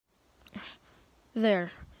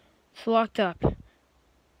There. It's locked up.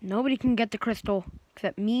 Nobody can get the crystal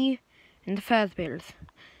except me and the Fazbears.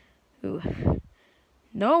 Ooh.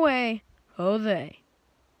 No way, Jose.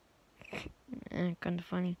 Kinda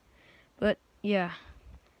funny. But, yeah.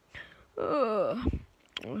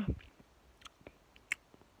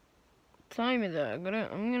 Time is it? I'm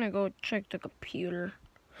gonna go check the computer.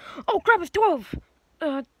 Oh crap, it's 12!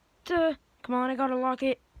 Come on, I gotta lock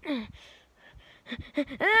it.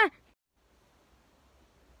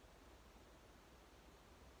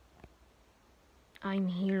 I'm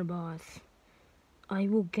here, boss. I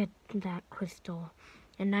will get that crystal.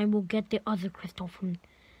 And I will get the other crystal from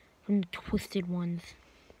the Twisted Ones.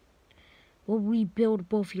 We'll rebuild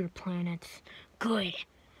both your planets. Good.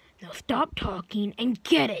 Now stop talking and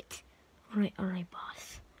get it. Alright,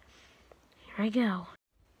 boss. Here I go.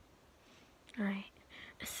 Alright,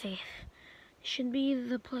 safe. Should be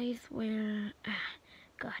the place where...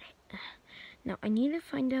 got it. Now, I need to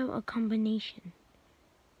find out a combination.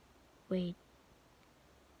 Wait.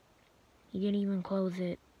 You didn't even close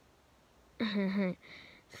it.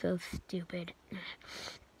 So stupid.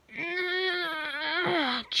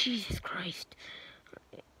 Jesus Christ.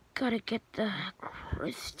 Gotta get the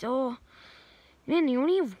crystal. Man, they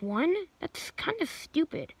only have one? That's kind of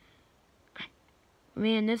stupid.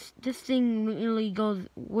 Man, this thing really goes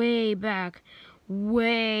way back.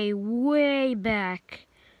 Way back.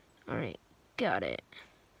 Alright, got it.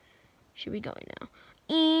 Should be going now.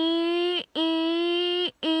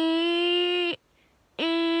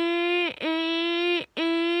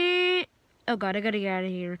 Oh god, I gotta get out of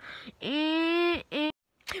here. No,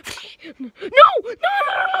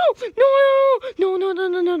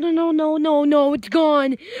 it's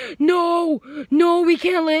gone. No, we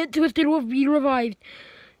can't let Twisted Wolf be revived.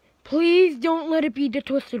 Please don't let it be the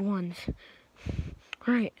Twisted Ones.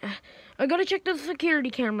 Alright, I gotta check the security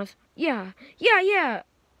cameras. Yeah.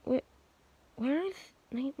 Where's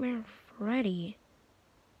Nightmare Freddy?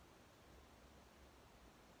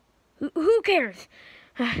 Who cares?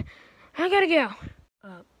 I gotta go.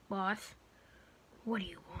 Boss, what do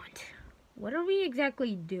you want? What are we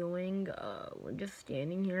exactly doing? We're just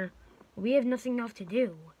standing here. We have nothing else to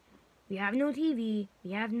do. We have no TV.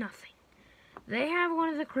 We have nothing. They have one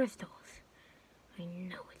of the crystals. I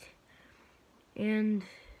know it. And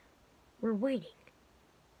we're waiting.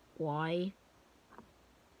 Why?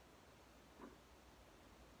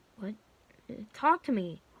 What? Talk to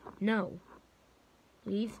me. No.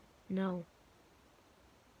 Please? No.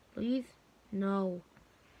 Please? No.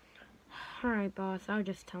 Alright, boss. I'll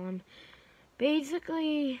just tell him.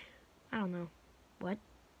 Basically, I don't know. What?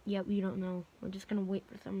 Yep, we don't know. We're just gonna wait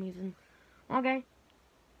for some reason. Okay.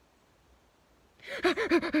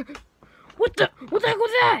 What the heck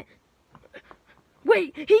was that?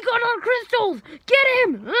 Wait, he got our crystals! Get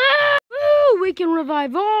him! Ah! Woo! We can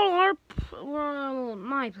revive all our... well,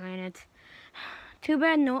 my planet. Too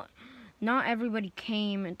bad not everybody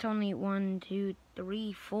came. It's only 1, 2,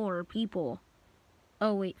 3, 4 people.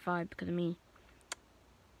 Oh, wait, 5 because of me.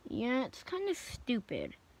 Yeah, it's kind of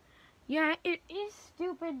stupid. Yeah, it is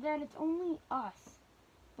stupid that it's only us.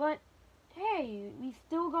 But, hey, we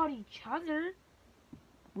still got each other.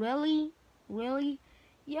 Really? Really?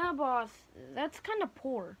 Yeah, boss, that's kind of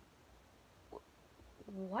poor.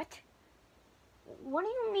 What? What do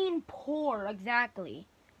you mean poor, exactly?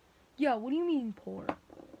 Yeah, what do you mean poor?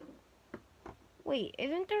 Wait,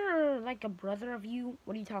 isn't there, like, a brother of you?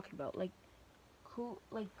 What are you talking about? Like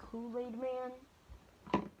Kool-Aid Man?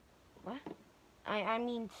 What? I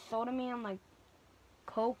mean Soda Man, like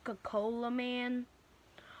Coca-Cola Man?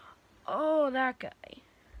 Oh, that guy.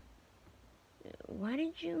 Why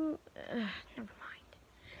did you... never mind.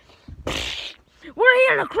 We're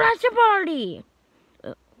here to crash a party!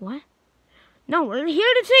 What? No, we're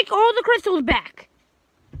here to take all the crystals back.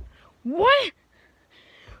 What?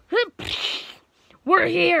 We're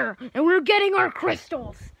here, and we're getting our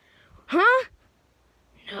crystals. Huh?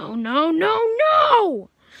 No!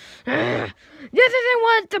 This isn't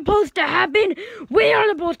what's supposed to happen. We are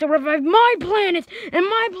supposed to revive my planet, and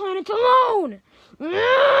my planet alone.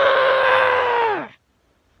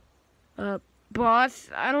 Boss,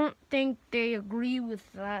 I don't think they agree with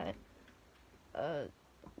that.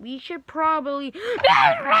 We should probably...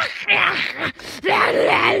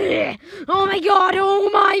 Oh my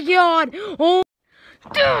god! Oh...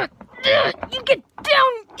 You get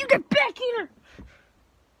down! You get back here!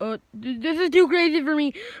 This is too crazy for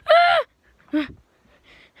me.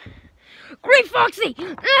 Great Foxy!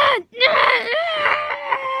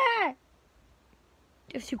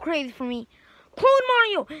 This is too crazy for me. Clone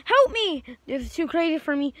Mario, help me! This is too crazy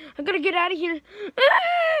for me. I gotta get out of here.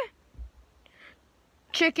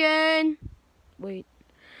 Chicken, Wait.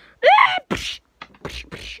 Ah! What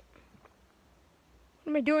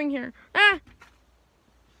am I doing here? Ah!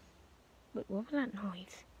 Wait, what was that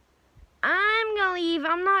noise? I'm gonna leave.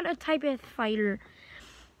 I'm not a type of fighter.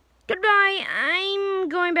 Goodbye. I'm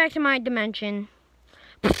going back to my dimension.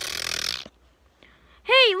 Hey,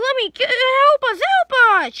 let me help us, help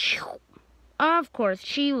us! Of course,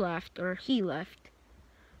 she left, or he left.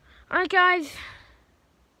 Alright, guys.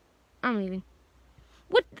 I'm leaving.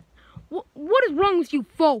 What is wrong with you,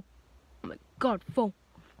 foe? Oh my god, foe.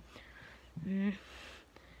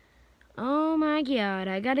 Oh my god,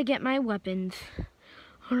 I gotta get my weapons.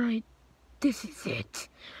 Alright, this is it.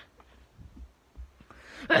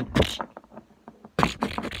 Take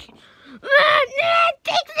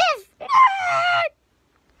this!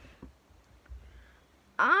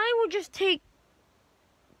 I will just take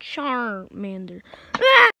Charmander.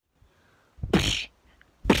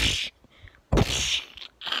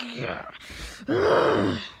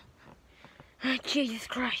 Jesus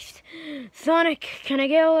Christ. Sonic, can I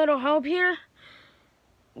get a little help here?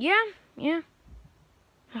 Yeah? Oh,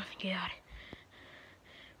 thank God.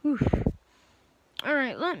 Oof.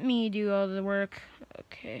 Alright, let me do all the work.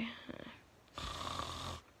 Okay.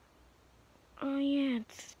 Oh yeah,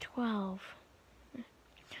 it's 12.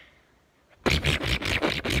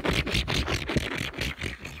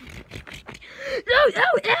 No,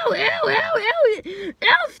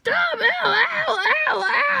 ow, stop, ow,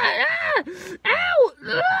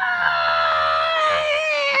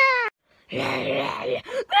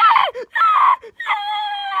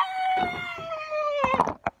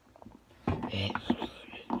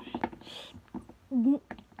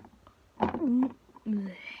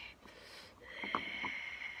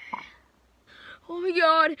 Oh my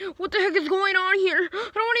god, what the heck is going on here? I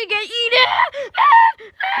don't want to get eaten.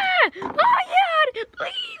 Oh my god,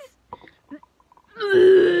 please.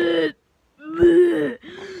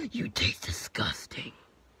 You taste disgusting.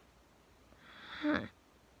 Huh.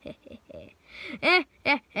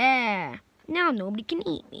 Now nobody can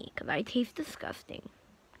eat me because I taste disgusting.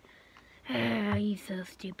 He's so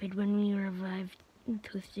stupid. When we revived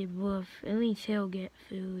Twisted Wolf, at least he'll get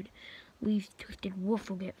food. At least Twisted Wolf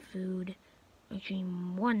will get food. Actually,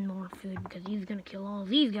 one more food because he's gonna kill all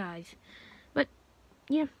these guys. But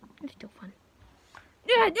yeah, it's still fun.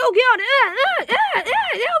 Oh god! Oh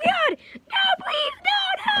god! No, please,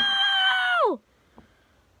 no!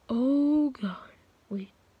 Oh god!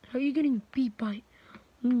 Wait, how are you getting beat by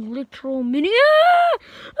literal mini?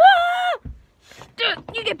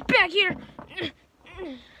 You get back here!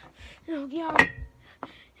 Oh god!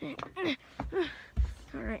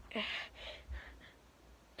 All right,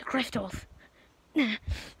 the crystals.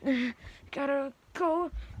 Gotta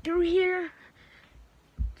go through here.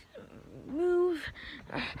 Move.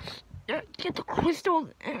 Get the crystal.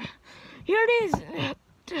 Here it is.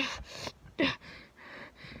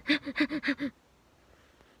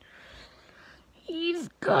 He's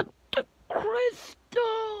got the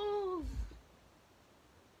crystals.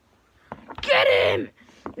 Get him!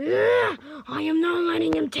 I am not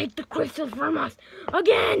letting him take the crystals from us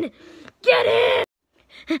again. Get him!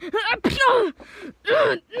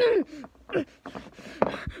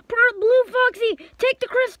 Blue Foxy, take the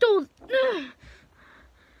crystals.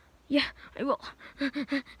 Yeah, I will.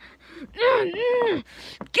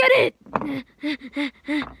 Get it!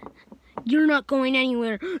 You're not going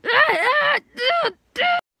anywhere.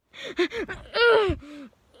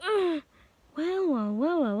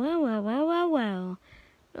 Well.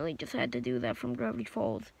 Really just had to do that from Gravity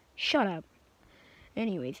Falls. Shut up.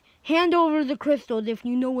 Anyways, hand over the crystals if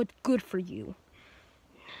you know what's good for you.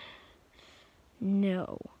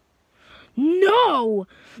 No. No!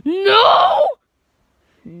 No!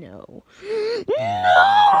 No.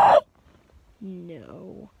 No!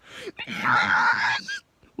 No.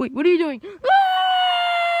 Wait, what are you doing?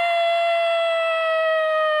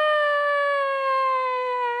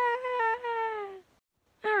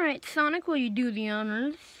 Alright, Sonic, will you do the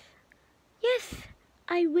honors? Yes,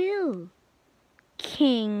 I will.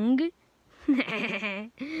 King.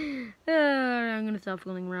 I'm gonna stop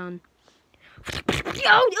fooling around.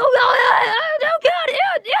 Oh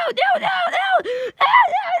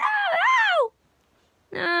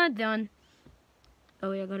god, done.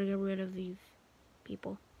 Oh yeah, I gotta get rid of these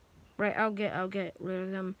people. Right, I'll get rid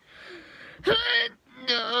of them.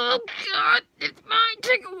 Oh god, this might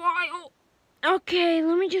take a while. Okay,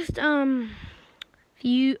 let me just a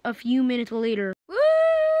few minutes later.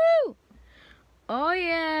 Woo! Oh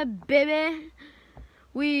yeah, baby.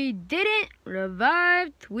 We didn't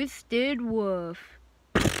revive Twisted Wolf.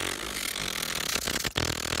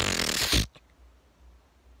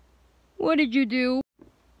 What did you do?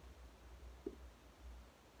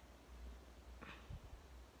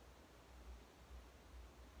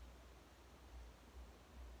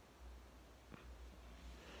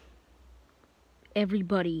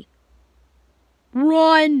 Everybody,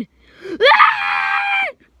 run! Ah!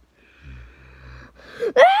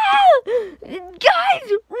 Ah!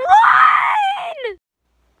 Guys, run!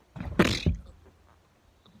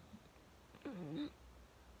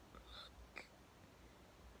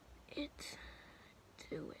 It's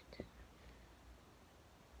do it.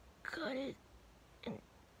 Cut it and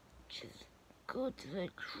just go to the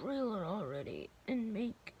trailer already and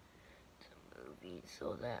make the movie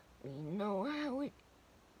so that we know how it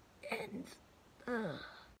ends. Ugh.